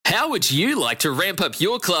How would you like to ramp up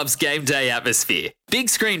your club's game day atmosphere? Big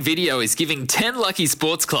Screen Video is giving 10 lucky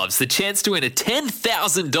sports clubs the chance to win a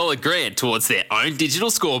 $10,000 grant towards their own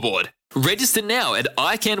digital scoreboard. Register now at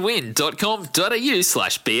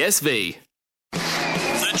iCanWin.com.au/BSV.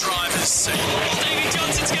 The driver's seat. Stevie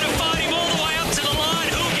Johnson's going to fight him all the way up to the line.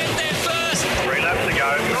 Who'll get there first? 3 laps to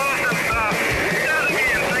go. Awesome stuff. Start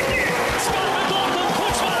again, thank you. Scott McLaughlin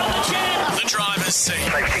puts one on the jam. The driver's seat.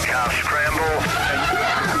 Safety car scramble.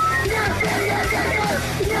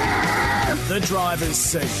 The driver's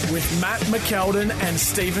seat with Matt McKeldin and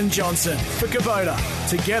Stephen Johnson for Kubota.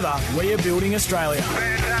 Together, we are building Australia.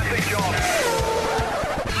 Fantastic job.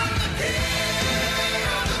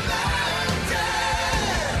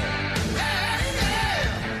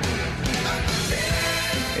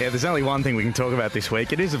 Yeah, there's only one thing we can talk about this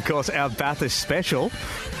week. It is, of course, our Bathurst special.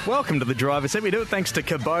 Welcome to the driver's seat. We do it thanks to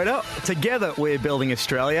Kubota. Together, we're building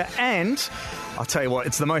Australia. And I'll tell you what,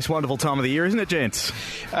 it's the most wonderful time of the year, isn't it, gents?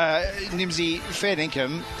 Nimsy, fair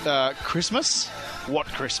income, Christmas? What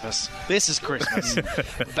Christmas? This is Christmas.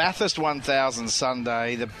 Bathurst 1000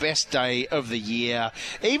 Sunday, the best day of the year.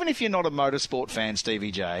 Even if you're not a motorsport fan,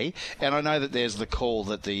 Stevie J, and I know that there's the call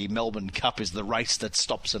that the Melbourne Cup is the race that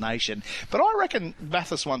stops a nation, but I reckon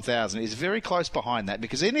Bathurst 1000 is very close behind that,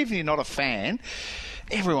 because even if you're not a fan,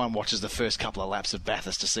 everyone watches the first couple of laps of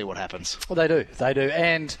Bathurst to see what happens. Well, they do.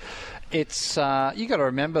 And it's you got to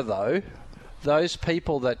remember, though, those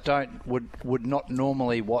people that would not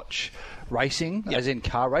normally watch racing, as in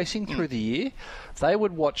car racing, through the year, they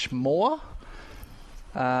would watch more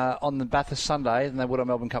on the Bathurst Sunday than they would on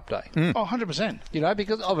Melbourne Cup Day. Oh, 100%. You know,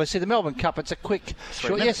 because obviously the Melbourne Cup, it's a quick...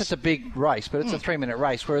 yes, it's a big race, but it's a 3-minute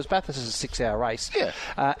race, whereas Bathurst is a 6-hour race. Yeah.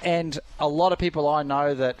 And a lot of people I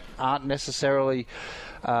know that aren't necessarily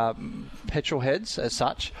petrol heads as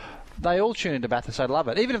such, they all tune into Bathurst. They love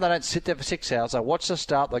it. Even if they don't sit there for 6 hours, they'll watch the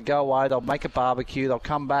start, they'll go away, they'll make a barbecue, they'll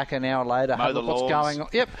come back an hour later, have a look what's going on.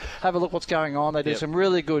 Have a look what's going on. They do some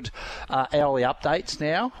really good hourly updates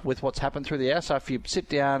now with what's happened through the hour. So if you sit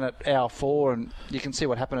down at hour 4, and you can see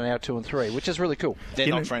what happened in hour 2 and 3, which is really cool. They're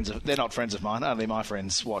not friends of mine. Only my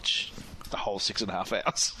friends watch the whole 6.5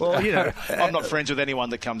 hours. Well, you know, I'm not friends with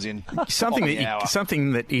anyone that comes in.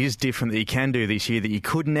 Something that is different that you can do this year that you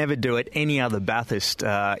could never do at any other Bathurst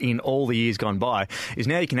in all the years gone by is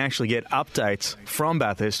now you can actually get updates from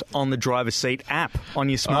Bathurst on the driver's seat app on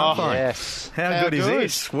your smartphone. Oh, yes. How good is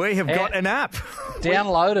this? We have got an app.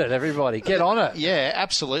 Download it, everybody. Get on it. Yeah,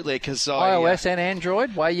 absolutely. Because iOS and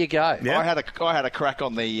Android, way you go. Yeah. I had a crack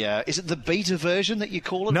on the. Is it the beta version that you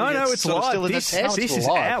call it? No, it's live. Still in This it's is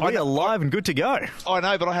out. We are live and good to go. I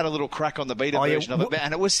know, but I had a little crack on the beta version of it,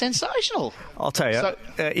 and it was sensational. I'll tell you,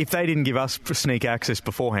 if they didn't give us sneak access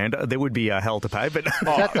beforehand, there would be hell to pay. But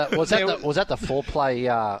was that the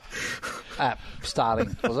 4Play app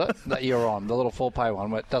starting, was it, that you're on, the little 4Play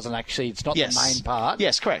one where it doesn't actually, it's not the main part.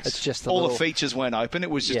 Yes, correct. It's just all the features weren't open.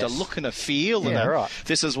 It was just a look and a feel. Yeah, right.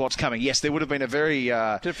 This is what's coming. Yes, there would have been a very...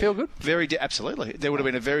 Did it feel good? Absolutely. There would have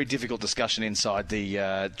been a very difficult discussion inside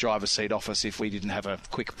the driver's seat office if we didn't have a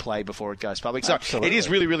quick play before it goes public. So it is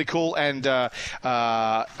really, really cool. And yes,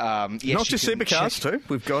 not just supercars too.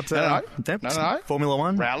 We've got Formula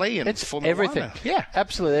One, rally, and it's Formula everything. One. Yeah,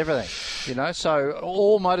 absolutely everything. You know, so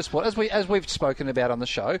all motorsport, as we've spoken about on the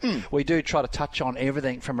show, we do try to touch on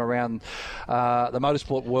everything from around the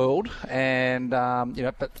motorsport world, and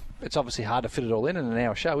but it's obviously hard to fit it all in an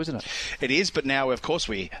hour show, isn't it? It is, but now, of course,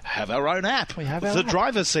 we have our own app. We have our the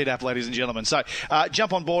driver's seat app, ladies and gentlemen. So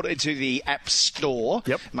jump on board into the App Store.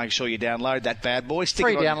 Yep. Make sure you download that bad boy.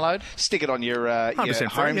 Download. Stick it on your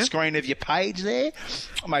home screen of your page there,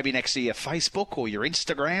 or maybe next to your Facebook or your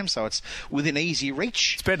Instagram, so it's within easy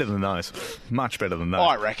reach. It's better than those. Much better than those.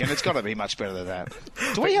 I reckon. It's got to be much better than that.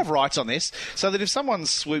 Do we have rights on this? So that if someone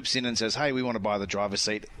swoops in and says, hey, we want to buy the driver's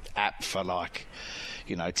seat app for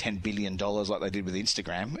 $10 billion like they did with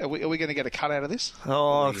Instagram. Are we going to get a cut out of this?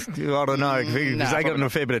 Oh, I don't know, because they got in a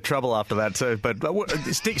fair bit of trouble after that too. But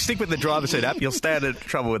stick with the driver's seat app. You'll stay out of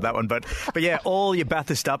trouble with that one. But yeah, all your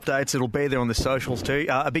Bathurst updates, it'll be there on the socials too.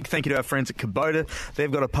 A big thank you to our friends at Kubota.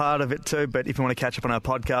 They've got a part of it too. But if you want to catch up on our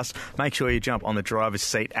podcast, make sure you jump on the driver's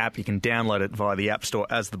seat app. You can download it via the App Store,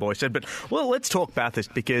 as the boy said. But let's talk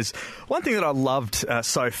Bathurst, because one thing that I loved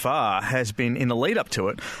so far has been in the lead up to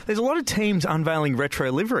it. There's a lot of teams unveiling retro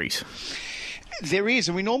liveries. There is,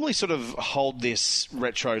 and we normally sort of hold this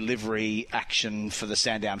retro livery action for the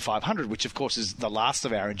Sandown 500, which of course is the last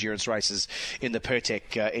of our endurance races in the Pertec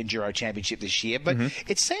Enduro Championship this year. But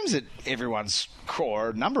it seems that everyone's, or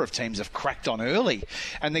a number of teams have cracked on early,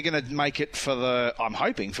 and they're going to make it for I'm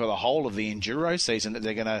hoping for the whole of the enduro season that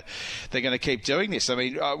they're going to keep doing this. I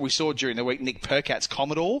mean, we saw during the week Nick Percat's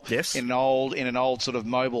Commodore in an old sort of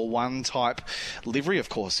Mobile One type livery. Of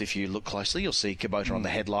course, if you look closely, you'll see Kubota on the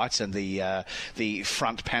headlights and the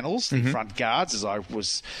front panels, the front guards, as I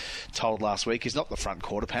was told last week, is not the front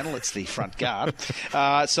quarter panel, it's the front guard.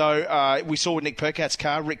 So we saw with Nick Percat's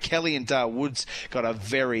car, Rick Kelly and Dale Woods got a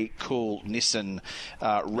very cool Nissan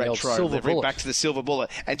retro livery, back to the Silver Bullet.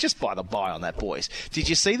 And just by the by on that, boys, did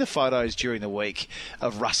you see the photos during the week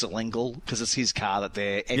of Russell Engel? Because it's his car that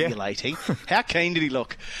they're emulating. How keen did he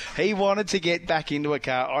look? He wanted to get back into a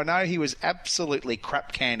car. I know he was absolutely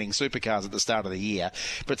crap canning supercars at the start of the year,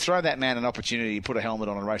 but throw that man an opportunity to put a helmet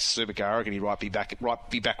on and race a supercar, I reckon he'd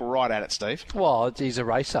be back right at it, Steve. Well, he's a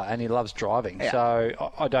racer and he loves driving,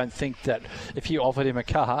 so I don't think that if you offered him a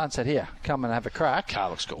car and said, here, come and have a crack. Car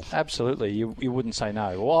looks cool. Absolutely. You wouldn't say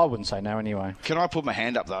no. Well, I wouldn't say no anyway. Can I put my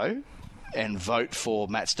hand up, though, and vote for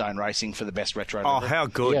Matt Stone Racing for the best retro? Oh, how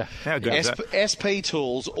good. Yeah. How good is that? SP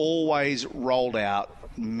Tools always rolled out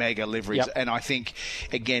mega liveries, and I think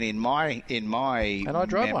again in my memory,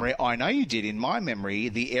 I know you did. In my memory,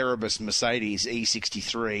 the Erebus Mercedes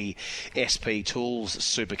E63 SP Tools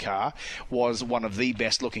supercar was one of the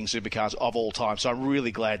best looking supercars of all time. So I'm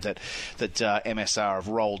really glad that MSR have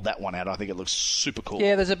rolled that one out. I think it looks super cool.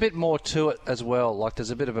 Yeah, there's a bit more to it as well. Like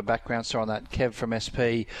there's a bit of a background story on that. Kev from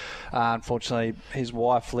SP, unfortunately, his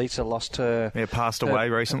wife Lisa lost her. Yeah, passed away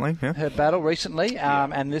recently. Yeah. Her battle recently,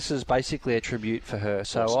 and this is basically a tribute for her.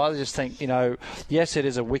 So awesome. I just think, yes, it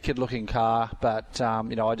is a wicked-looking car, but,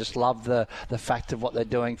 I just love the fact of what they're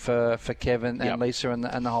doing for Kevin and Lisa and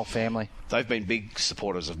the whole family. They've been big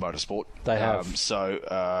supporters of motorsport. They have.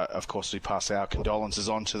 Of course, we pass our condolences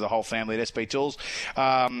on to the whole family at SP Tools.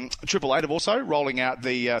 888 have also rolling out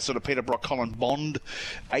the sort of Peter Brock, Colin Bond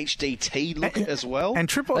HDT look as well. And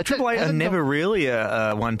Triple Eight are never really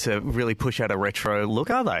one to really push out a retro look,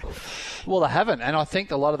 are they? Well, they haven't, and I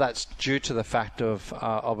think a lot of that's due to the fact of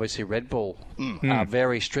obviously Red Bull are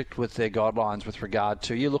very strict with their guidelines with regard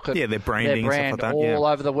to, you look at their branding, their brand stuff like that, all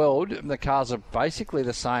over the world. The cars are basically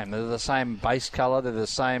the same. They're the same base colour. They're the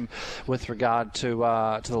same with regard to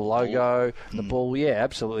the logo, the bull. Yeah,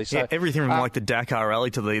 absolutely. So everything from like the Dakar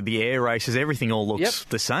Rally to the air races, everything all looks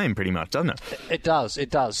the same pretty much, doesn't it? It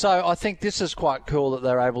does. So I think this is quite cool that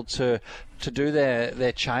they're able to do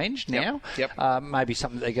their change now. Maybe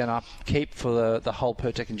something they're going to keep for the whole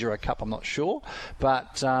Pertec Enduro Cup, I'm not sure.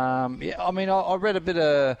 But, I read a bit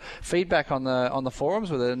of feedback on the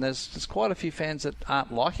forums with it, and there's quite a few fans that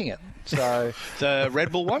aren't liking it. So the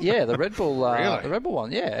Red Bull one? Yeah, the Red Bull really? The Red Bull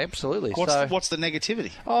one, yeah, absolutely. What's the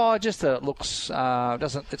negativity? Oh, just that it looks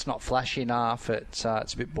it's not flashy enough. It's a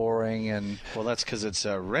bit boring, and well, that's because it's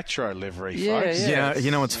a retro livery, folks. Yeah, you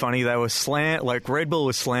know what's funny? They were Red Bull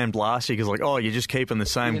was slammed last year because you're just keeping the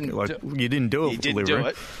same. You didn't do it. You didn't do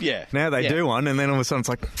it. Yeah. Now they do one, and then all of a sudden it's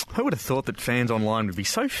like, who would have thought that fans online would be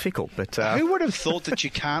so fickle? But who would have thought that you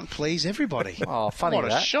can't please everybody? Oh, funny!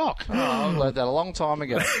 What a shock! Oh, I learned that a long time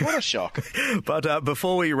ago. What a shock! But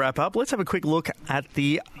before we wrap up, let's have a quick look at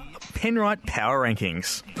the Penrite Power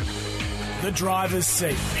Rankings. The driver's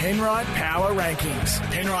seat. Penrite Power Rankings.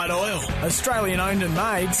 Penrite Oil. Australian owned and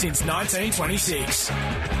made since 1926.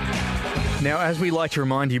 Now, as we like to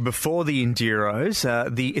remind you before the Enduros,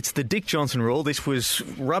 it's the Dick Johnson rule. This was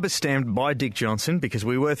rubber stamped by Dick Johnson because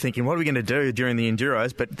we were thinking, what are we going to do during the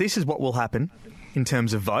Enduros? But this is what will happen in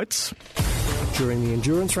terms of votes. During the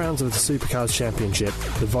endurance rounds of the Supercars Championship,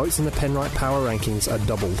 the votes in the Penrite Power Rankings are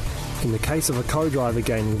doubled. In the case of a co-driver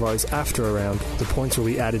gaining votes after a round, the points will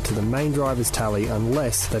be added to the main driver's tally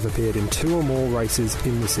unless they've appeared in 2 or more races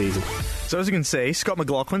in the season. So as you can see, Scott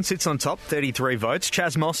McLaughlin sits on top, 33 votes.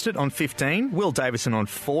 Chaz Mostert on 15. Will Davison on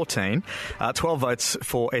 14. 12 votes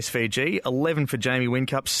for SVG. 11 for Jamie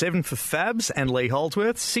Whincup. 7 for Fabs and Lee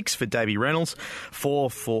Holdsworth. 6 for Davey Reynolds. 4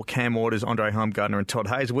 for Cam Waters, Andre Heimgartner and Todd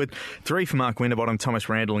Hazelwood. 3 for Mark Winterbottom, Thomas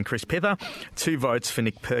Randall and Chris Pither. 2 votes for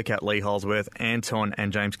Nick Percat, Lee Holdsworth, Anton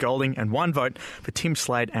and James Golding. And 1 vote for Tim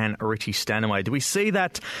Slade and Richie Stanaway. Do we see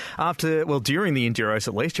that during the Enduros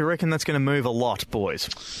at least? Do you reckon that's going to move a lot, boys?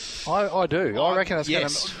 I I do. I reckon it's going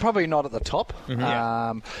yes. to probably not at the top,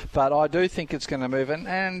 but I do think it's going to move.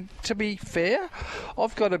 And to be fair,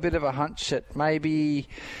 I've got a bit of a hunch that maybe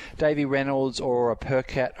Davy Reynolds or a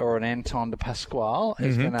Percat or an Anton de Pasquale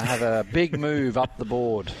is going to have a big move up the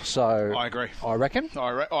board. So I agree. I reckon.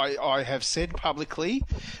 I have said publicly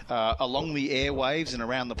along the airwaves and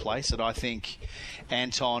around the place that I think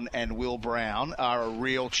Anton and Will Brown are a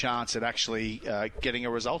real chance at actually getting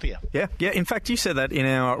a result here. Yeah. In fact, you said that in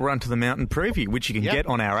our Run to the Mountain preview, which you can get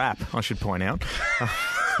on our app, I should point out.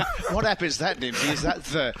 What app is that, Nimsy? Is that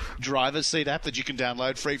the driver's seat app that you can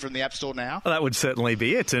download free from the App Store now? Well, that would certainly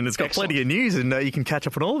be it, and it's got plenty of news, and you can catch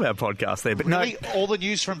up on all of our podcasts there. But really? All the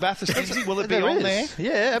news from Bathurst, Nimsy? Will it be on there?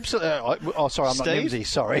 Yeah, absolutely. Sorry, I'm not Nimsy.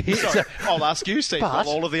 Sorry. I'll ask you, Steve. But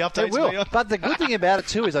all of the updates it will. But the good thing about it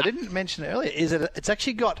too is I didn't mention it earlier. Is that it's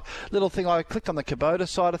actually got little thing. I clicked on the Kubota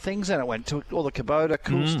side of things, and it went to all the Kubota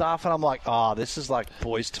cool stuff, and I'm like, this is like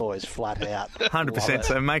boys' toys, flat out. 100%.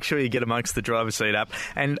 So make sure you get amongst the driver's seat app,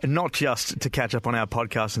 and not just to catch up on our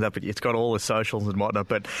podcast and that, but it's got all the socials and whatnot.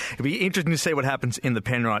 But it'll be interesting to see what happens in the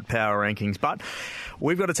Penrite Power Rankings. But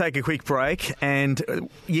we've got to take a quick break, and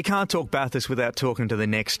you can't talk Bathurst without talking to our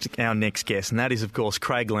next guest, and that is, of course,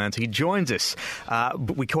 Craig Lowndes. He joins us.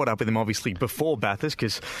 But we caught up with him, obviously, before Bathurst,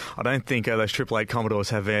 because I don't think those 888 Commodores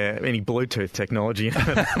have any Bluetooth technology.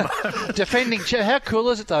 Defending champ. How cool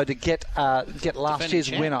is it, though, to get last Defending year's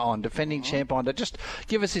champ. winner on, defending champ on, to just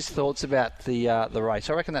give us his thoughts about the race.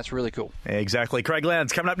 I reckon that's really cool. Exactly. Craig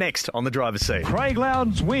Lowndes coming up next on the driver's seat. Craig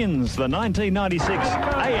Lowndes wins the 1996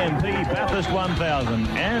 AMP Bathurst 1000.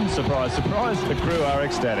 And, surprise, surprise, the crew are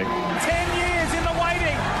ecstatic. 10 years in the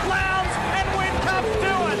waiting. Lowndes and Whitcup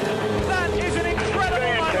do it. That is an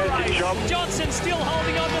incredible race. Johnson still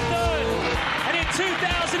holding on to third. And in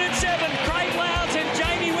 2007, Craig Lowndes and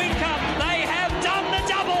Jamie Whitcup, they have done the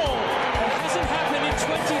double. It hasn't happened in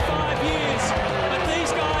 25 years, but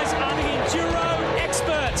these guys are the enduro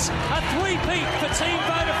experts. A three-peat for Team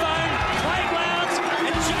Vodafone, Craig Lowndes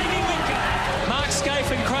and Jamie Whitcup. Mark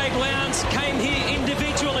Scaife and Craig Lowndes came here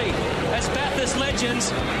individually as Bathurst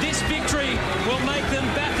legends. This victory will make them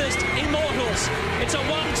Bathurst immortals. It's a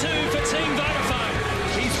 1-2 for Team Vodafone.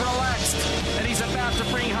 He's relaxed and he's about to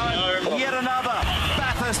bring home yet another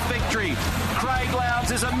Bathurst victory. Craig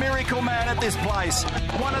Lowndes is a miracle man at this place.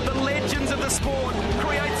 One of the legends of the sport,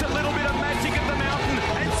 creates a little bit of magic at the mountain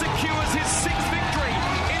and secures his sixth victory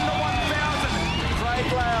in the 1000. Craig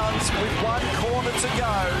Lowndes, with one corner to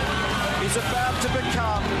go, is about to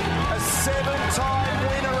become a 7-time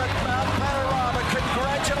winner at Mount Panorama.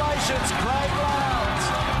 Congratulations, Craig Lowndes.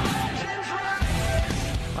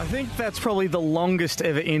 I think that's probably the longest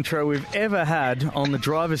ever intro we've ever had on the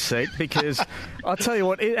driver's seat, because I'll tell you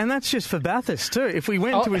what, and that's just for Bathurst too. If we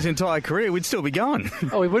went to his entire career, we'd still be going.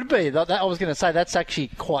 Oh, we would be. I was going to say that's actually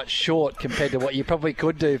quite short compared to what you probably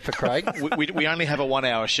could do for Craig. We only have a 1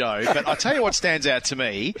 hour show, but I'll tell you what stands out to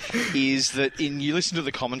me is that you listen to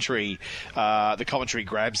the commentary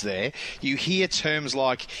grabs there, you hear terms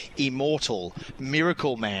like immortal,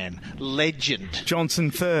 miracle man, legend.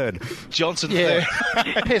 Johnson third. Third.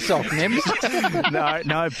 Piss off, Nims.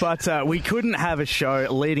 No, but we couldn't have a show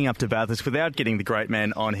leading up to Bathurst without getting the great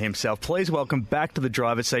man on himself. Please welcome back to the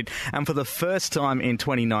driver's seat, and for the first time in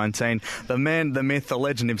 2019, the man, the myth, the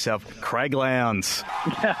legend himself, Craig Lowndes.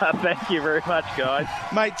 Thank you very much, guys.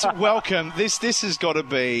 Mate, welcome. This has got to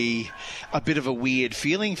be a bit of a weird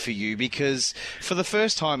feeling for you, because for the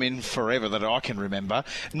first time in forever that I can remember,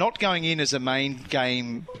 not going in as a main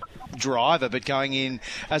game driver, but going in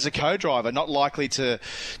as a co-driver, not likely to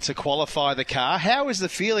qualify the car. How is the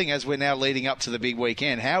feeling as we're now leading up to the big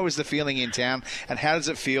weekend? How is the feeling in town, and how does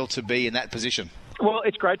it feel to be in that position? Well,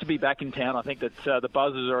 it's great to be back in town. I think that the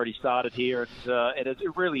buzz has already started here. It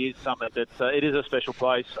really is something that it is a special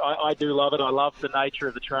place. I do love it. I love the nature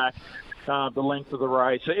of the track. The length of the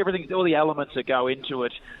race, so everything, all the elements that go into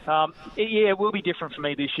it. It will be different for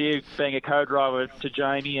me this year, being a co-driver to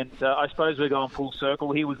Jamie, and I suppose we're going full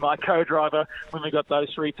circle. He was my co-driver when we got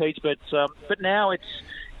those three peats, but now it's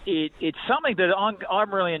something that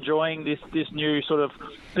I'm really enjoying this new sort of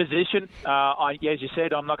position. As you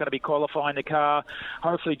said, I'm not going to be qualifying the car.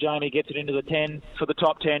 Hopefully, Jamie gets it into the 10 for the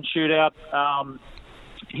top 10 shootout.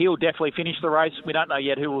 He'll definitely finish the race. We don't know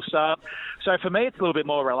yet who will start. So for me, it's a little bit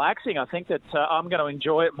more relaxing. I think that I'm going to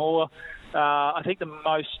enjoy it more. I think the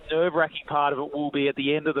most nerve-wracking part of it will be at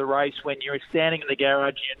the end of the race when you're standing in the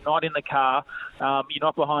garage, you're not in the car, you're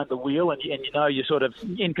not behind the wheel, and you know you're sort of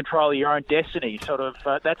in control of your own destiny.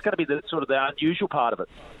 That's going to be the unusual part of it.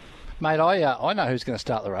 Mate, I know who's going to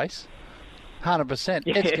start the race. 100%.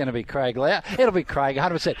 It's going to be Craig Lowndes. It'll be Craig,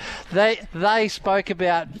 100%. They spoke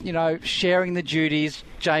about, sharing the duties.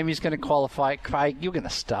 Jamie's going to qualify. Craig, you're going to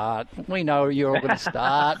start. We know you're all going to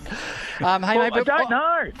start. I don't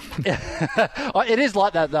know. It is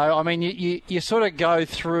like that, though. I mean, you sort of go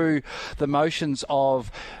through the motions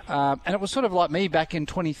of, and it was sort of like me back in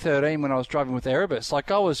 2013 when I was driving with Erebus.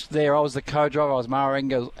 Like, I was there, I was the co-driver, I was Mara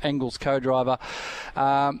Engel's co-driver,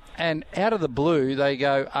 and out of the blue, they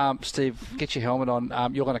go, Steve, get your helmet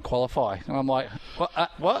on, you're going to qualify. And I'm like,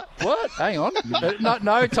 what? Hang on.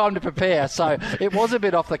 No time to prepare. So it was a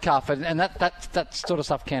bit off the cuff, and that sort of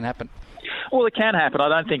stuff can happen. Well, it can happen. I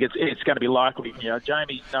don't think it's going to be likely.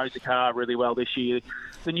 Jamie knows the car really well this year.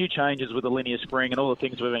 The new changes with the linear spring and all the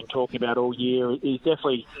things we've been talking about all year, he's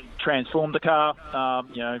definitely transformed the car.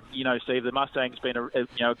 Steve, the Mustang's been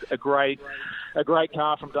a great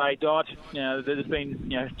car from day dot. There's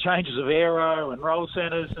been changes of aero and roll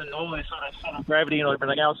centres and all this sort of center of gravity and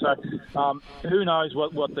everything else. So who knows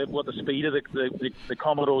what the speed of the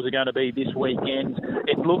Commodores are going to be this weekend.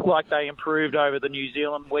 It looked like they improved over the New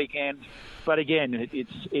Zealand weekend. But again,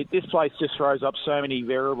 this place just throws up so many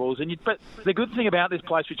variables. But the good thing about this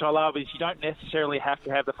place, which I love, is you don't necessarily have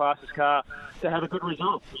to have the fastest car to have a good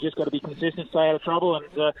result. You just got to be consistent, stay out of trouble.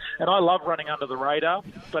 And I love running under the radar.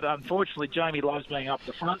 But unfortunately, Jamie loves being up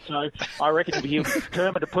the front. So I reckon he'll be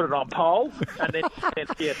determined to put it on pole and then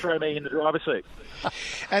throw me in the driver's seat.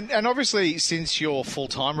 And obviously, since your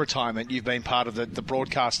full-time retirement, you've been part of the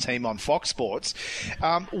broadcast team on Fox Sports.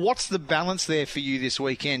 What's the balance there for you this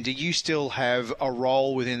weekend? Do you still have a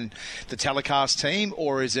role within the telecast team,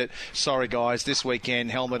 or is it, sorry guys, this weekend,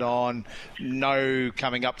 helmet on, no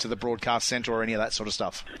coming up to the broadcast centre or any of that sort of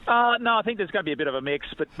stuff? No, I think there's going to be a bit of a mix,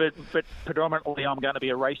 but predominantly I'm going to be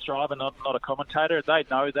a race driver, not a commentator. They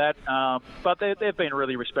know that, but they've been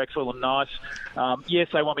really respectful and nice. Yes,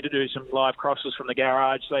 they want me to do some live crosses from the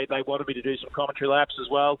garage. They wanted me to do some commentary laps as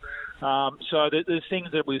well. So there's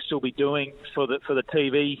things that we'll still be doing for the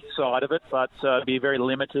TV side of it, but be very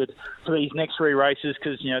limited for these next three races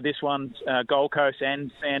because this one, Gold Coast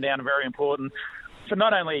and Sandown, are very important. For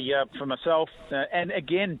not only for myself, and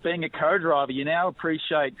again, being a co-driver, you now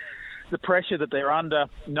appreciate the pressure that they're under,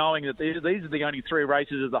 knowing that these are the only three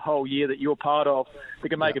races of the whole year that you're part of that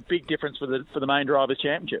can make a big difference for the main drivers'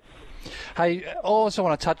 championship. Hey, I also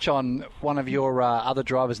want to touch on one of your other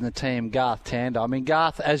drivers in the team, Garth Tander. I mean,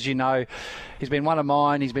 Garth, as you know, he's been one of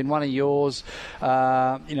mine. He's been one of yours.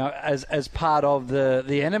 As part of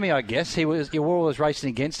the enemy, I guess. You were always racing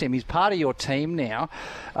against him. He's part of your team now.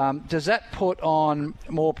 Does that put on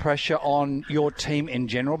more pressure on your team in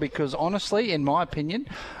general? Because honestly, in my opinion,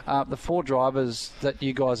 the four drivers that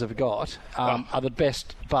you guys have got are the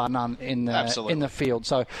best, bar none, in the field.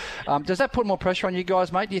 So, does that put more pressure on you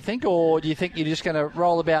guys, mate? Do you think, or do you think you're just going to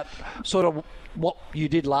roll about sort of what you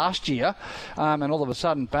did last year, and all of a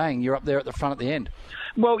sudden, bang, you're up there at the front at the end?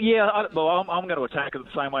 Well, yeah, I'm going to attack it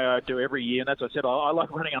the same way I do every year, and as I said, I like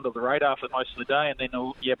running under the radar for most of the day, and then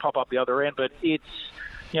I'll pop up the other end. But it's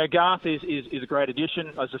Garth is a great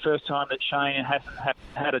addition. It's the first time that Shane hasn't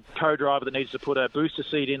had a co-driver that needs to put a booster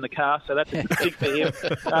seat in the car, so that's a big thing for him.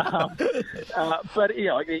 But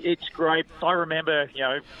it's great. I remember,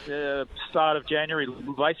 start of January,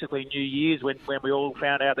 basically New Year's, when we all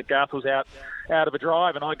found out that Garth was out of a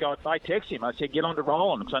drive, and I texted him. I said, get on to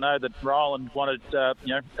Roland, because I know that Roland wanted a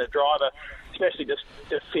driver, especially just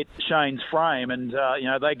to fit Shane's frame, and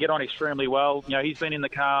they get on extremely well. He's been in the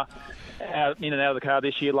car, in and out of the car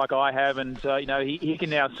this year, like I have, and he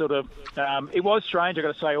can now sort of. It was strange, I've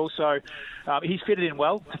got to say. Also, he's fitted in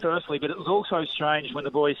well, firstly, but it was also strange when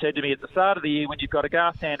the boys said to me at the start of the year, when you've got a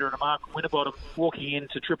Garth Tander and a Mark Winterbottom walking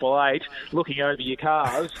into Triple Eight, looking over your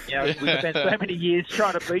cars. We spent so many years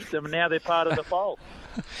trying to beat them, and now they're part of the fold.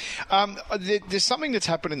 There's something that's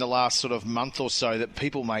happened in the last sort of month or so that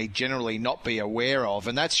people may generally not be aware of,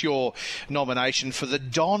 and that's your nomination for the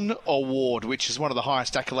Don Award, which is one of the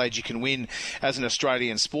highest accolades you can win as an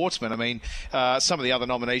Australian sportsman. I mean, some of the other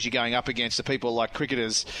nominees you're going up against are people like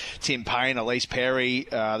cricketers Tim Payne, Elise Perry,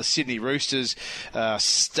 the Sydney Roosters,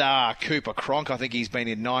 star Cooper Cronk. I think he's been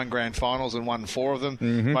in 9 grand finals and won 4 of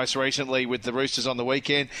them, most recently with the Roosters on the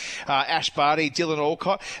weekend. Ash Barty, Dylan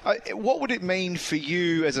Alcott. What would it mean for you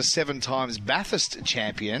as a 7 times Bathurst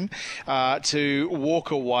champion to walk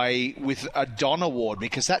away with a Don Award,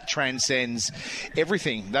 because that transcends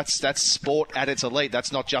everything. That's sport at its elite.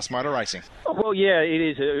 That's not just motor racing. Well, yeah, it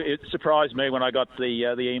is. It surprised me when I got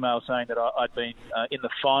the email saying that I'd been in the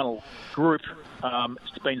final group,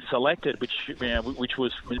 been selected, which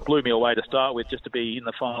blew me away to start with, just to be in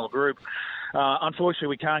the final group. unfortunately,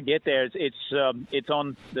 we can't get there. It's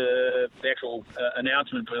on the actual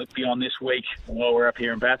announcement will be on this week while we're up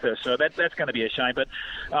here in Bathurst. So that's going to be a shame, but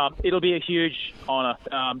it'll be a huge honour.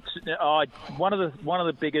 One of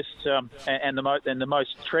the biggest and the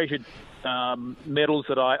most treasured medals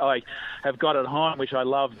that I have got at home, which I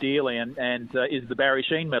love dearly, and is the Barry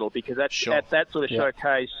Sheen medal, because that sort of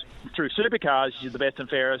showcase through supercars, you're the best and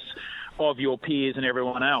fairest of your peers and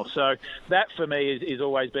everyone else. So that for me is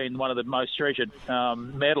always been one of the most treasured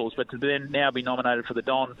medals. But to then now be nominated for the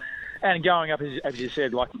Don and going up, as you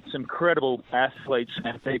said, like some credible athletes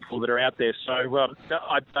and people that are out there. So I'm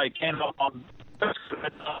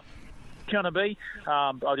going to be.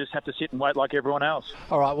 I'll just have to sit and wait like everyone else.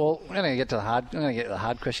 All right. Well, we're going to get to the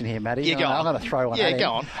hard question here, Matty. Yeah, I'm going to throw one. Yeah,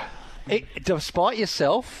 go on. Despite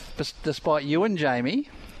yourself, despite you and Jamie,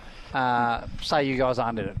 say you guys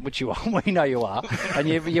aren't in it, which you are, we know you are, and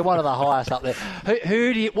you're one of the highest up there.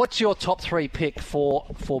 What's your top 3 pick for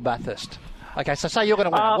Bathurst? Okay, so say you're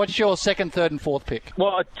going to win. What's your second, third, and fourth pick?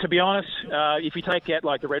 Well, to be honest, if you take out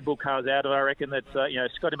like the Red Bull cars out of it, I reckon that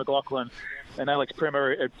Scotty McLaughlin and Alex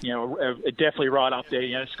Primer, are definitely right up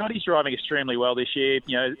there. Scotty's driving extremely well this year.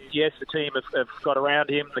 Yes, the team have got around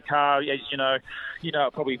him. The car, as you know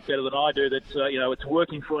probably better than I do, that it's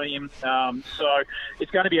working for him. So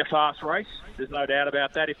it's going to be a fast race. There's no doubt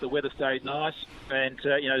about that if the weather stays nice. And,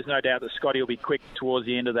 there's no doubt that Scotty will be quick towards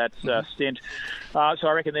the end of that stint. So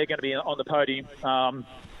I reckon they're going to be on the podium.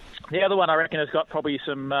 The other one I reckon has got probably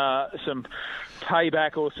some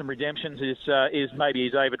payback or some redemptions is maybe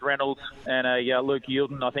David Reynolds and Luke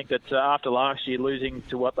Yielden. I think that after last year losing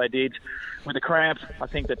to what they did with the cramp, I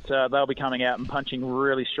think that they'll be coming out and punching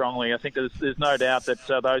really strongly. I think there's no doubt that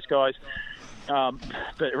those guys.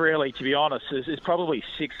 But really, to be honest, there's probably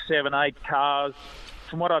 6, 7, 8 cars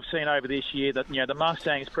from what I've seen over this year that the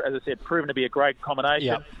Mustang's, as I said, proven to be a great combination.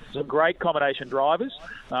 Yep. Some great combination drivers.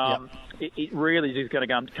 It really is going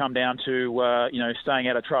to come down to staying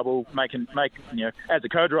out of trouble, making as a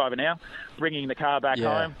co-driver now, bringing the car back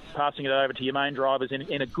home, passing it over to your main drivers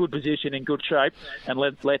in a good position, in good shape, and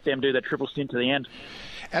let them do that triple stint to the end.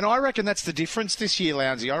 And I reckon that's the difference this year,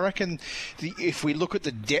 Lowndesy. I reckon if we look at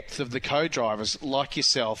the depth of the co-drivers, like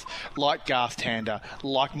yourself, like Garth Tander,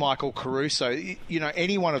 like Michael Caruso,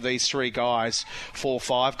 any one of these 3 guys, 4 or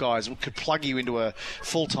 5 guys, could plug you into a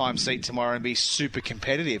full-time seat tomorrow and be super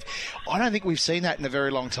competitive. I don't think we've seen that in a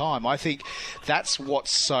very long time. I think that's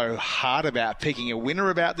what's so hard about picking a winner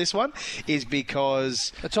about this one, is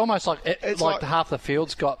because it's almost like like half the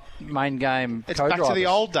field's got main game it's co-drivers. Back to the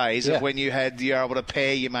old days of when you're able to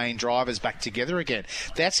pair your main drivers back together again.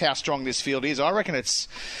 That's how strong this field is. I reckon it's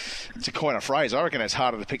a coin of phrase. I reckon it's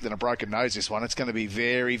harder to pick than a broken nose, this one. It's going to be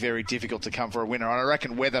very, very difficult to come for a winner. And I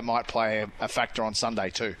reckon weather might play a factor on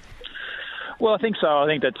Sunday too. Well, I think so. I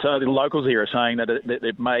think that the locals here are saying that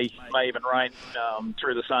it may even rain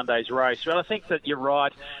through the Sunday's race. But I think that you're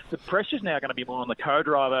right. The pressure's now going to be more on the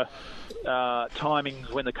co-driver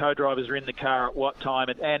timings, when the co-drivers are in the car at what time,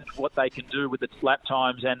 and what they can do with the lap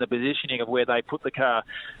times and the positioning of where they put the car.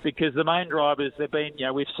 Because the main drivers, they've been,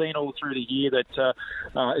 we've seen all through the year that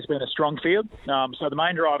it's been a strong field. So the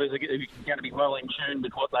main drivers are going to be well in tune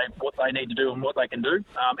with what they need to do and what they can do.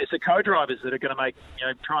 It's the co-drivers that are going to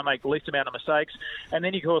try and make the least amount of mistakes. And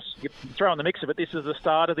then, of course, you throw in the mix of it, this is the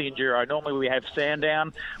start of the Enduro. Normally we have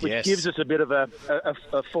Sandown, which gives us a bit of a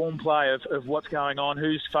form play of what's going on,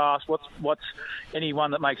 who's fast, what's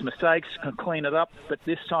anyone that makes mistakes can clean it up. But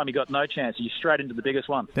this time you got no chance. You're straight into the biggest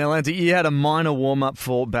one. Now, Lowndesy, you had a minor warm-up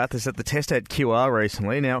for Bathurst at the test at QR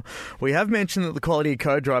recently. Now, we have mentioned that the quality of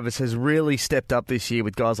co-drivers has really stepped up this year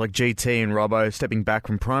with guys like GT and Robbo stepping back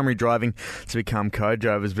from primary driving to become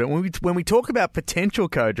co-drivers. But when we talk about potential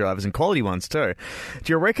co-drivers and quality ones too,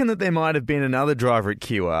 do you reckon that there might have been another driver at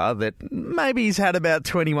QR that maybe he's had about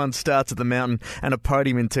 21 starts at the mountain and a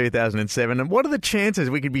podium in 2007? And what are the chances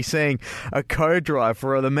we could be seeing a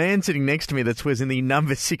co-driver, or the man sitting next to me that was in the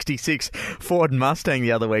number 66 Ford Mustang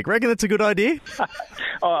the other week? Reckon that's a good idea?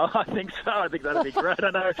 I think so. I think that'd be great. I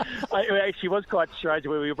know. It actually was quite strange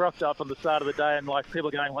where we rocked up on the start of the day and people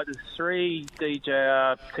going, there's 3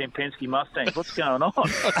 DJR Team Penske Mustangs. What's going on?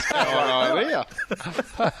 What's going on over here?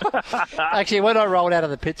 Actually, when I rolled out of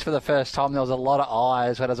the pits for the first time, there was a lot of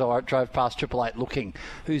eyes when I drove past Triple Eight looking,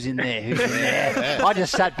 who's in there, who's in there. I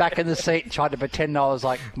just sat back in the seat and tried to pretend I was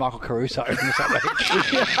like Michael Caruso.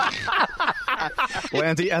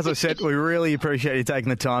 Lowndesy, as I said, we really appreciate you taking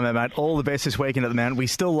the time out, mate. All the best this weekend at the Mountain. We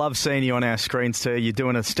still love seeing you on our screens too. You're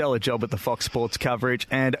doing a stellar job with the Fox Sports coverage,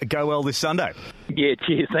 and go well this Sunday. Yeah,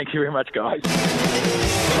 cheers. Thank you very much, guys.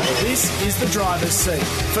 This is the driver's seat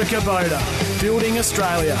for Kubota, building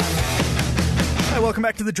Australia. Hey, welcome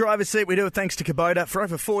back to the driver's seat. We do it thanks to Kubota. For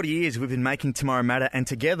over 40 years, we've been making tomorrow matter, and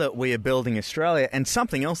together we are building Australia. And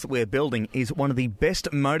something else that we're building is one of the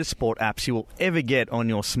best motorsport apps you will ever get on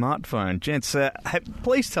your smartphone. Gents,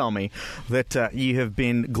 please tell me that you have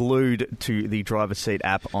been glued to the driver's seat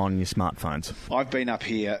app on your smartphones. I've been up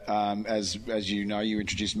here, as you know, you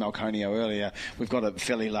introduced Malconio earlier. We've got a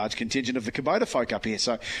fairly large contingent of the Kubota folk up here.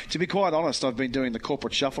 So, to be quite honest, I've been doing the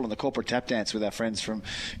corporate shuffle and the corporate tap dance with our friends from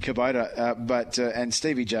Kubota. And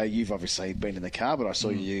Stevie J, you've obviously been in the car, but I saw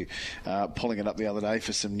you pulling it up the other day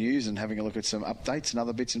for some news and having a look at some updates and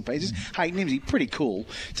other bits and pieces. Hey, Nimsy, pretty cool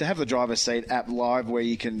to have the driver's seat app live where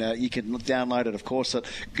you can download it, of course, at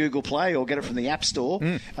Google Play or get it from the App Store.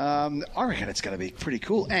 I reckon it's going to be pretty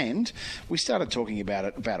cool. And we started talking about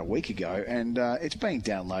it about a week ago, and it's being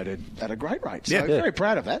downloaded at a great rate. So very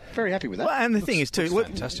proud of that. Very happy with that. Well, and the thing is, too,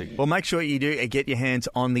 fantastic. Well, make sure you do get your hands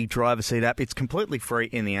on the driver's seat app. It's completely free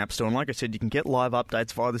in the App Store. And like I said, you can get live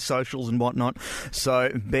updates via the socials and whatnot. So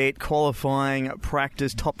be it qualifying,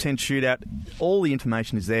 practice, top 10 shootout, all the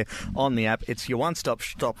information is there on the app. It's your one-stop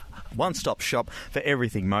shop for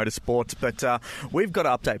everything motorsports. But we've got to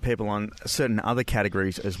update people on certain other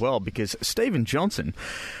categories as well, because Stephen Johnson,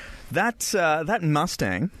 that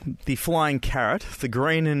Mustang, the Flying Carrot, the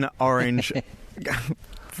green and orange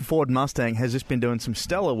Ford Mustang, has just been doing some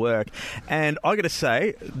stellar work. And I got to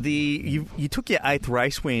say, you took your 8th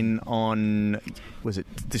race win on, was it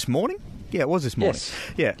this morning? Yeah, it was this morning. Yes.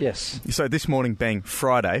 Yeah. Yes. So this morning being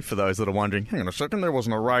Friday, for those that are wondering, hang on a second, there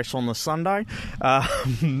wasn't a race on the Sunday.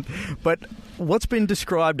 But what's been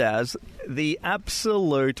described as the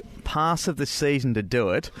absolute pass of the season to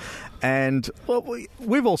do it. And, well,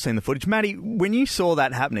 we've all seen the footage. Matty, when you saw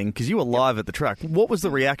that happening, because you were live at the track, what was the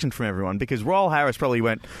reaction from everyone? Because Royal Harris probably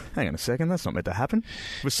went, hang on a second, that's not meant to happen.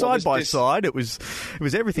 It was side by side. It was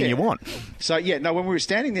everything you want. So, when we were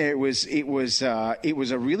standing there, it was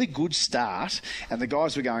a really good start, and the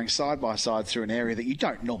guys were going side by side through an area that you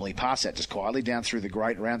don't normally pass at just quietly, down through the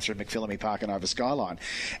Great, round through McPhillamy Park and over Skyline.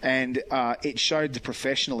 And it showed the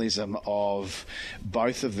professionalism of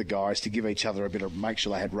both of the guys to give each other a bit of, make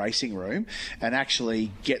sure they had racing room and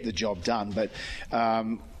actually get the job done. But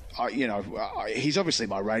he's obviously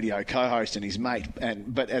my radio co-host and his mate,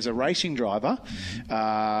 but as a racing driver,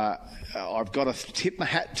 I've got to tip my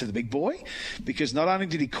hat to the big boy, because not only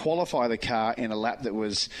did he qualify the car in a lap that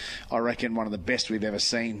was, I reckon, one of the best we've ever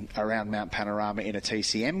seen around Mount Panorama in a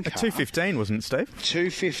TCM car. 2:15, wasn't it, Steve?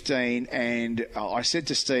 2:15, and I said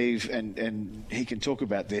to Steve, and he can talk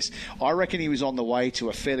about this, I reckon he was on the way to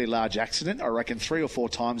a fairly large accident. I reckon 3 or 4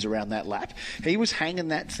 times around that lap. He was hanging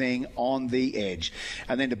that thing on the edge.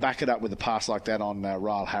 And then to back it up with a pass like that on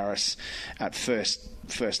Royal Harris at first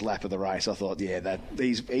lap of the race, I thought,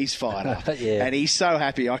 he's fired up. And he's so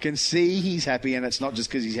happy. I can see he's happy, and it's not just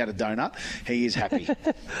because he's had a donut. He is happy.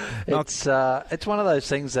 It's one of those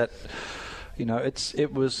things that,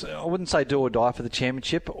 it was, I wouldn't say do or die for the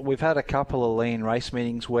championship. We've had a couple of lean race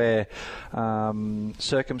meetings where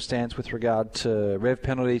circumstance with regard to rev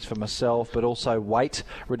penalties for myself, but also weight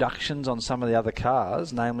reductions on some of the other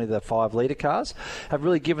cars, namely the 5-litre cars, have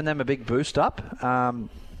really given them a big boost up.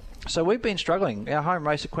 So we've been struggling. Our home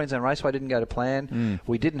race at Queensland Raceway didn't go to plan.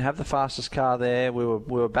 We didn't have the fastest car there. We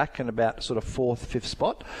were back in about sort of 4th, 5th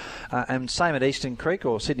spot. And same at Eastern Creek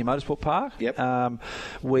or Sydney Motorsport Park. Yep.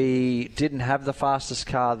 We didn't have the fastest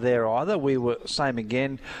car there either. We were same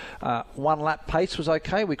again. 1 lap pace was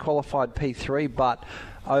okay. We qualified P3, but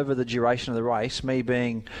over the duration of the race, me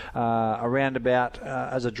being around about,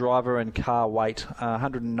 as a driver and car weight,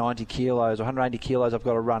 190 kilos or 180 kilos, I've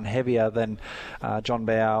got to run heavier than John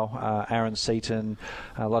Bow, Aaron Seaton,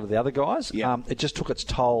 a lot of the other guys. Yep. It just took its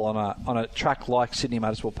toll on a track like Sydney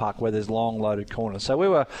Motorsport Park where there's long loaded corners. So we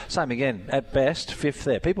were, same again, at best, 5th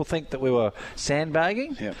there. People think that we were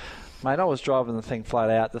sandbagging. Yep. Mate, I was driving the thing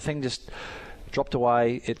flat out. The thing just dropped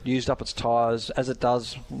away. It used up its tyres, as it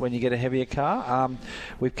does when you get a heavier car.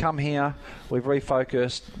 We've come here, we've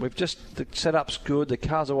refocused, the setup's good, the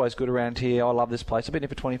car's always good around here. I love this place. I've been here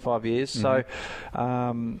for 25 years, so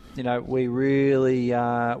we really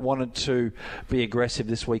wanted to be aggressive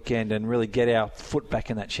this weekend and really get our foot back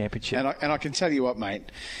in that championship. And I can tell you what, mate,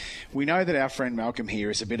 we know that our friend Malcolm here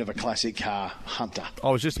is a bit of a classic car hunter. I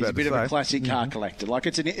was just about to say. He's a bit of a classic car collector. Like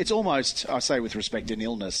it's almost, I say with respect, an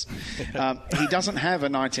illness. He doesn't have a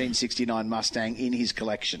 1969 Mustang in his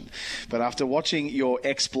collection. But after watching your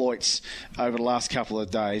exploits over the last couple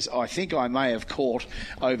of days, I think I may have caught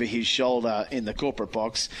over his shoulder in the corporate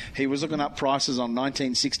box. He was looking up prices on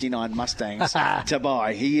 1969 Mustangs to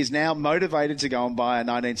buy. He is now motivated to go and buy a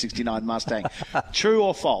 1969 Mustang. True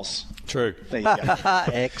or false? True. There you go.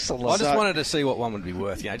 Excellent. I just wanted to see what one would be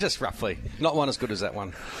worth, just roughly. Not one as good as that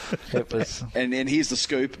one. It was. And here's the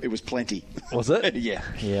scoop. It was plenty. Was it? Yeah.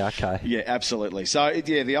 Yeah, okay. Yeah, absolutely. So,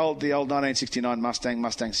 the old 1969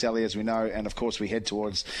 Mustang Sally, as we know, and of course we head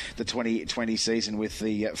towards the 2020 season with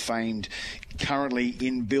the famed currently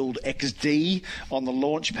in build XD on the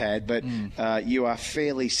launch pad, but you are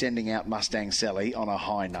fairly sending out Mustang Sally on a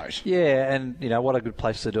high note. Yeah, and what a good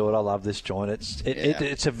place to do it. I love this joint.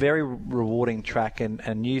 It's a very rewarding track,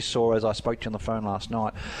 and you saw, as I spoke to you on the phone last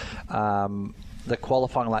night, the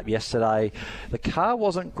qualifying lap yesterday, the car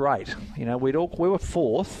wasn't great. We were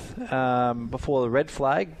fourth before the red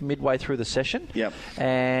flag midway through the session. Yep.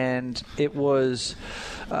 And it was.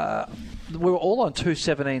 We were all on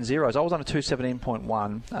 217 zeros. I was on a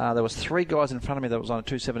 217.1. There was three guys in front of me that was on a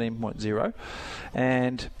 217.0,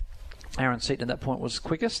 and Aaron Seaton at that point was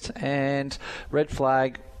quickest. And red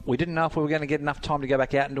flag. We didn't know if we were going to get enough time to go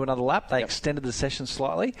back out and do another lap. They extended the session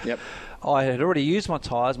slightly. Yep. I had already used my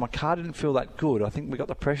tyres. My car didn't feel that good. I think we got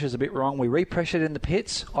the pressures a bit wrong. We repressured in the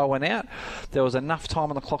pits. I went out. There was enough time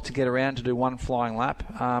on the clock to get around to do one flying lap.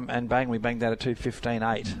 And bang, we banged out at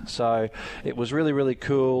 2:15.8. So it was really, really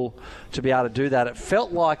cool to be able to do that. It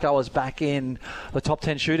felt like I was back in the top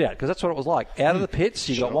 10 shootout, because that's what it was like. Out of the pits,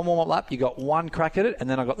 you got one warm-up lap, you got one crack at it, and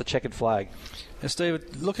then I got the checkered flag. Now,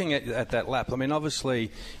 Steve, looking at that lap, I mean,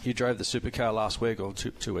 obviously you drove the supercar last week or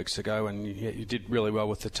two weeks ago, and you did really well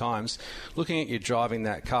with the times. Looking at you driving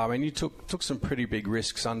that car, I mean, you took some pretty big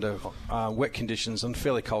risks under wet conditions on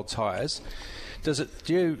fairly cold tyres. Do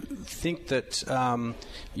you think that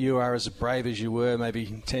you are as brave as you were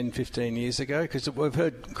maybe 10, 15 years ago? Because we've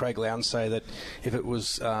heard Craig Lowndes say that if it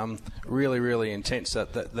was really, really intense,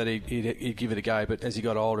 that he'd give it a go. But as he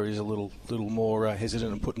got older, he's a little more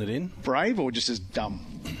hesitant in putting it in. Brave or just as dumb?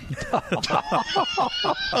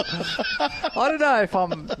 I don't know if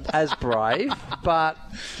I'm as brave, but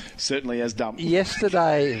certainly as dumb.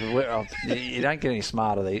 Yesterday, you don't get any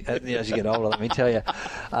smarter as you get older, let me tell you.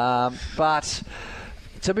 But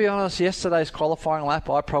to be honest, yesterday's qualifying lap,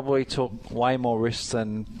 I probably took way more risks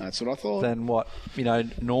than that's what I thought. Than what I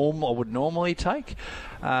would normally take.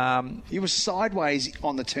 You were sideways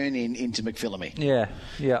on the turn into McPhillamy. Yeah.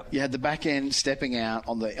 You had the back end stepping out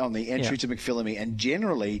on the entry to McPhillamy, and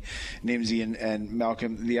generally, Nimsy and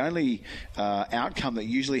Malcolm, the only outcome that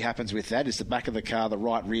usually happens with that is the back of the car, the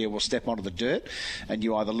right rear will step onto the dirt, and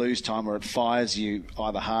you either lose time or it fires you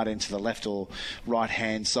either hard into the left or right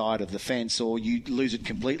hand side of the fence, or you lose it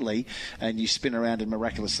completely and you spin around and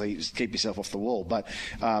miraculously keep yourself off the wall. But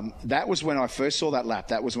that was when I first saw that lap.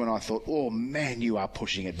 That was when I thought, oh man, you are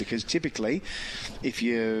pushing it, because typically if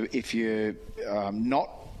you're not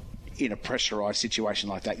in a pressurised situation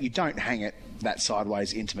like that, you don't hang it that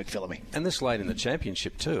sideways into McPhillamy. And this late in the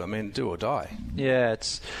championship too. I mean, do or die. Yeah,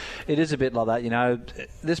 it is a bit like that.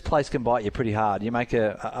 This place can bite you pretty hard. You make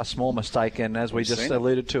a small mistake, and as we just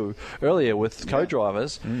alluded to earlier with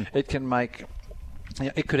co-drivers, it can make...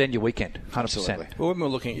 It could end your weekend, 100%. Absolutely. Well, when we were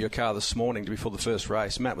looking at your car this morning before the first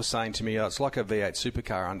race, Matt was saying to me, it's like a V8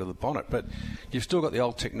 supercar under the bonnet, but you've still got the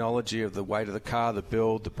old technology of the weight of the car, the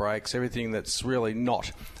build, the brakes, everything that's really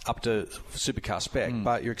not up to supercar spec,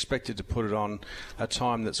 but you're expected to put it on a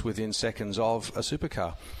time that's within seconds of a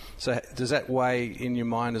supercar. So does that weigh in your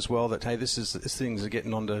mind as well that, hey, this things are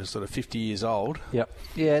getting on to sort of 50 years old? Yep.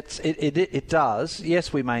 Yeah, it does.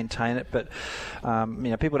 Yes, we maintain it, but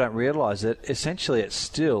people don't realise that essentially it's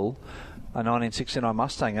still a 1969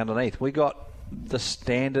 Mustang underneath. We got the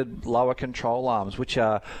standard lower control arms, which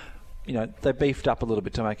are... they beefed up a little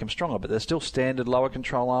bit to make them stronger, but they're still standard lower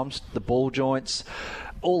control arms, the ball joints,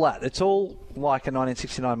 all that. It's all like a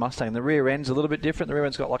 1969 Mustang. The rear end's a little bit different. The rear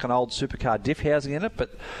end's got like an old supercar diff housing in it,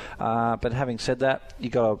 but having said that,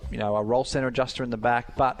 you got a roll center adjuster in the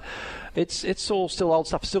back, but it's all still old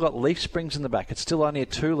stuff. It's still got leaf springs in the back. It's still only a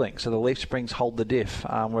 2-link, so the leaf springs hold the diff,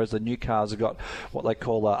 whereas the new cars have got what they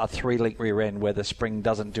call a 3-link rear end, where the spring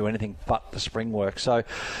doesn't do anything but the spring work. So,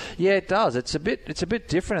 yeah, it does. It's a bit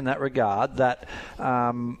different in that regard. That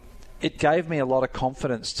it gave me a lot of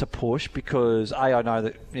confidence to push, because I know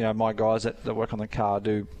that my guys that work on the car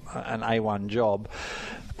do an A1 job,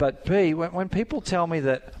 but B, when people tell me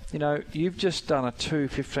that you've just done a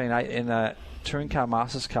 2:15.8 in a touring car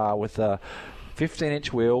Masters car with a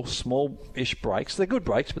 15-inch wheel, small-ish brakes. They're good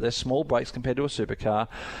brakes, but they're small brakes compared to a supercar.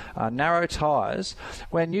 Narrow tyres.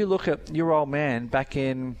 When you look at your old man back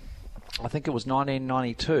in, I think it was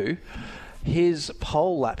 1992, his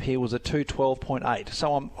pole lap here was a 2:12.8.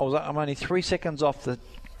 So I'm only 3 seconds off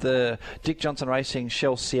the Dick Johnson Racing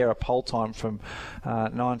Shell Sierra pole time from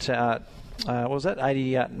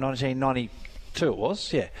 1990. 2 it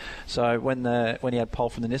was, yeah. So when he had pole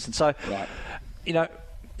from the Nissan. So,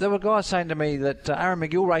 there were guys saying to me that Aaron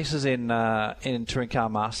McGill races in Touring Car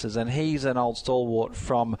Masters, and he's an old stalwart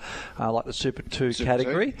from like the Super 2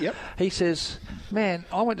 category. Yep. He says, man,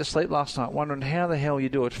 I went to sleep last night wondering how the hell you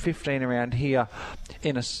do it 15 around here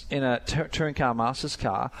in a Touring Car Masters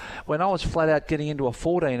car when I was flat out getting into a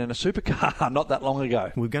 14 in a supercar not that long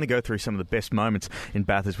ago. We're going to go through some of the best moments in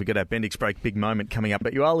Bathurst. We've got our Bendix Break big moment coming up,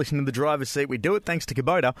 but you are listening to The Driver's Seat. We do it thanks to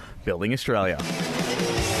Kubota, building Australia.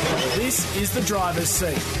 This is the driver's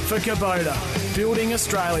seat for Kubota, building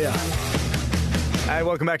Australia. Hey,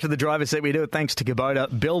 welcome back to the driver's seat. We do it thanks to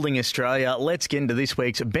Kubota, building Australia. Let's get into this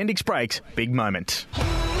week's Bendix Breaks big moment.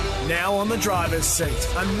 Now on the driver's seat,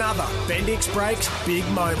 another Bendix Brakes big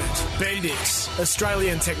moment. Bendix,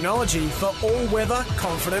 Australian technology for all-weather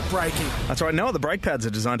confident braking. That's right. No other brake pads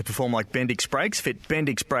are designed to perform like Bendix brakes. Fit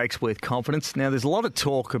Bendix brakes with confidence. Now, there's a lot of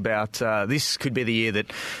talk about this could be the year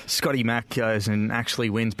that Scotty Mack goes and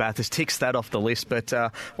actually wins Bathurst, ticks that off the list. But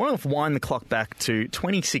I want to wind the clock back to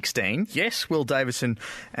 2016. Yes, Will Davison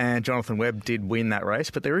and Jonathan Webb did win that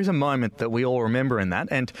race, but there is a moment that we all remember in that.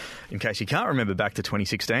 And in case you can't remember back to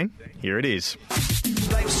 2016, here it is.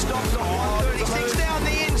 They've stopped on 36 down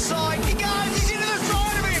the inside. He goes, he's into the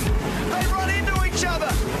side of him. They run into each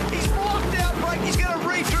other. He's blocked out brake. He's going to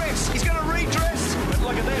redress. But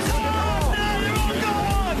look at this. Oh, no, they're all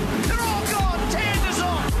gone. They're all gone. Tander's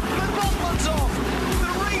off. McLaughlin's off.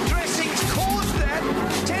 The redressing's caused that.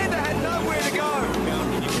 Tander had nowhere to go.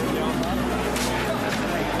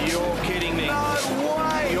 You're kidding me. No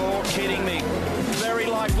way. You're kidding me. Very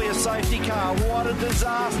likely a safety car. What a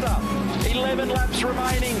disaster. 11 laps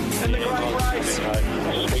remaining in the great race.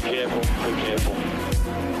 Be careful.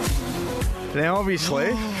 Now,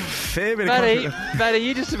 obviously, fair bit of Matty,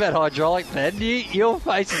 you just about hydraulic, man. Your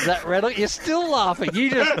face is that red. You're still laughing.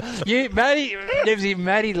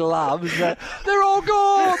 Matty loves that. They're all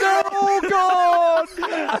gone. They're all gone.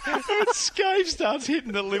 And Scave starts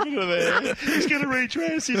hitting the limiter there. He's going to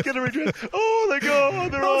redress. Oh, they're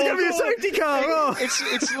gone. They're all it's going to be a safety car. Oh.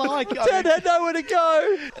 It's like... Ted had nowhere to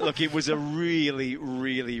go. Look, it was a really,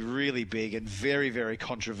 really, really big and very, very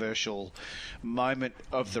controversial moment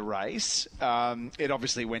of the race. It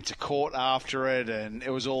obviously went to court after it, and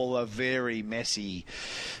it was all a very messy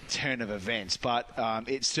turn of events. But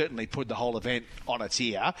it certainly put the whole event on its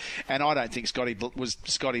ear. And I don't think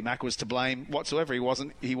Scotty Mack was to blame whatsoever. He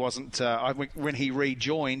wasn't. When he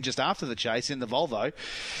rejoined just after the chase in the Volvo,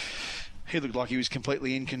 he looked like he was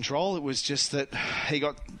completely in control. It was just that he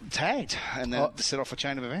got tagged and then set off a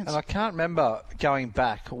chain of events. And I can't remember going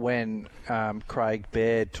back when Craig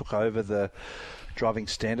Baird took over the driving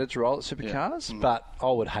standards role at Supercars, but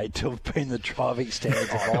I would hate to have been the driving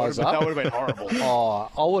standards advisor. That would have been horrible.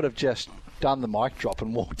 I would have just done the mic drop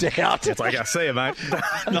and walked out. It's like, see you, mate.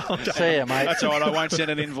 See you, mate. That's all right. I won't send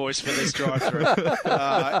an invoice for this drive-through.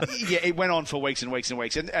 It went on for weeks and weeks and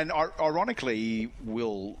weeks. And ironically,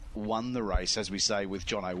 Will won the race, as we say, with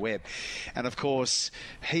Jono Webb. And, of course,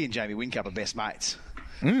 he and Jamie Whincup are best mates.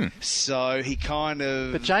 So he kind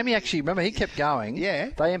of... But Jamie actually, remember, he kept going. Yeah.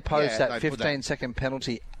 They imposed that 15-second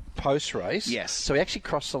penalty post-race. Yes. So he actually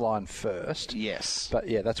crossed the line first. Yes. But,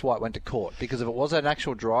 yeah, that's why it went to court. Because if it was an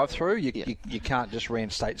actual drive-through, you can't just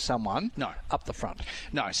reinstate someone up the front.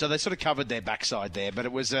 No, so they sort of covered their backside there. But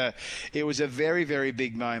it was a very, very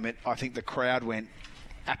big moment. I think the crowd went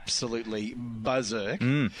absolutely berserk,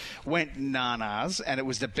 went nanas, and it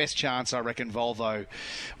was the best chance I reckon Volvo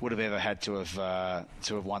would have ever had to have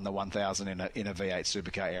won the 1000 in a V8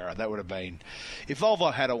 supercar era. That would have been, if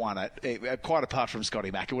Volvo had won it, quite apart from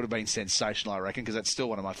Scotty Mack, it would have been sensational, I reckon, because that's still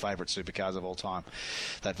one of my favourite supercars of all time,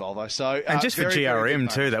 that Volvo. So and just very, for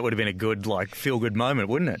GRM too, that would have been a good feel good moment,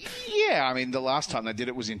 wouldn't it? Yeah, I mean the last time they did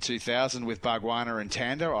it was in 2000 with Bargwanna and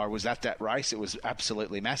Tander. I was at that race. It was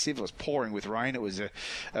absolutely massive. It was pouring with rain. It was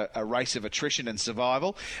a race of attrition and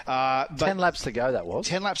survival. 10 laps to go, that was.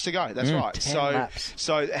 10 laps to go, that's right. 10 laps.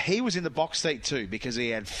 So he was in the box seat too because he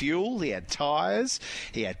had fuel, he had tyres,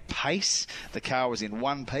 he had pace. The car was in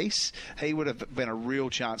one piece. He would have been a real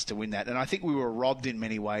chance to win that. And I think we were robbed in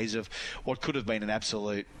many ways of what could have been an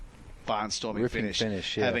absolute barnstorming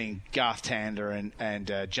finish, having Garth Tander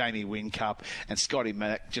and Jamie Whincup and Scotty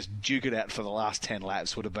Mack just duke it out for the last 10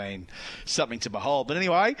 laps would have been something to behold. But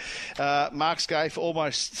anyway, Mark Scaife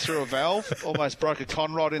almost threw a valve, almost broke a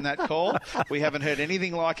conrod in that call. We haven't heard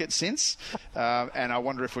anything like it since, and I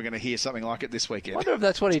wonder if we're going to hear something like it this weekend. I wonder if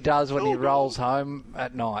that's what he does when he rolls home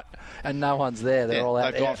at night and no one's there. They're all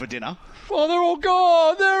out they've gone for dinner. Oh, they're all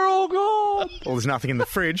gone. They're all gone. Well, there's nothing in the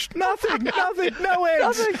fridge. Nothing. No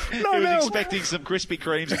eggs. Nothing. He was expecting some Krispy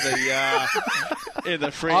Kremes in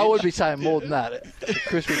the fridge. I would be saying more than that.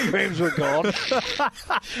 Krispy Kremes were gone.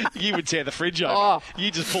 You would tear the fridge open. Oh.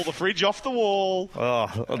 You just pull the fridge off the wall.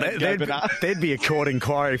 Oh, well, there'd be a court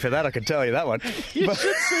inquiry for that, I can tell you that one. You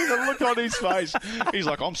should see the look on his face. He's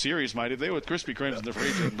like, I'm serious, mate. If there were Krispy Kremes in the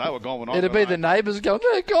fridge and they were gone when I It'd be the neighbours going,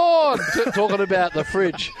 they're gone, talking about the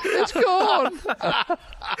fridge. It's gone.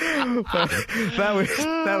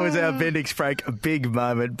 that was our Bendix break, a big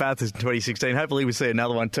moment, Bathurst 2016. Hopefully we see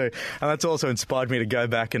another one too. And that's also inspired me to go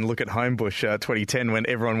back and look at Homebush 2010 when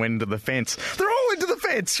everyone went into the fence. They're all into the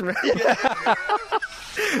fence.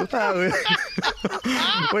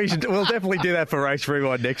 We'll definitely do that for Race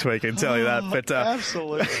Rewind next week, I can tell you that. But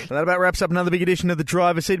absolutely. That about wraps up another big edition of the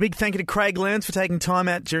Driver's Seat. Big thank you to Craig Lowndes for taking time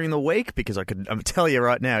out during the week, because I tell you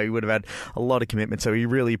right now, he would have had a lot of commitment, so we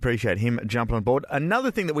really appreciate him jumping on board.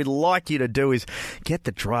 Another thing that we'd like you to do is get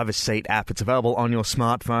the Driver's Seat app. It's available on your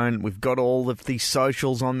smartphone. We've got all of the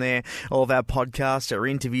socials on there, all of our podcasts, our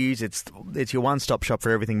interviews. It's your one-stop shop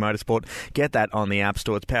for everything motorsport. Get that on the App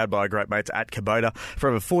Store. It's powered by our great mates at Kubota. For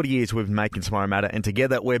over 40 years, we've been making tomorrow matter, and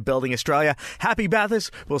together we're building Australia. Happy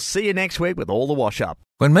Bathurst. We'll see you next week with all the wash-up.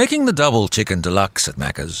 When making the double chicken deluxe at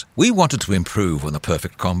Macca's, we wanted to improve on the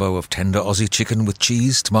perfect combo of tender Aussie chicken with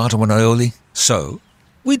cheese, tomato and aioli. So,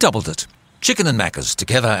 we doubled it. Chicken and Macca's,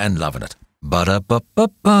 together and loving it.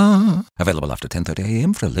 Ba-da-ba-ba-ba. Available after 10:30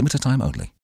 a.m. for a limited time only.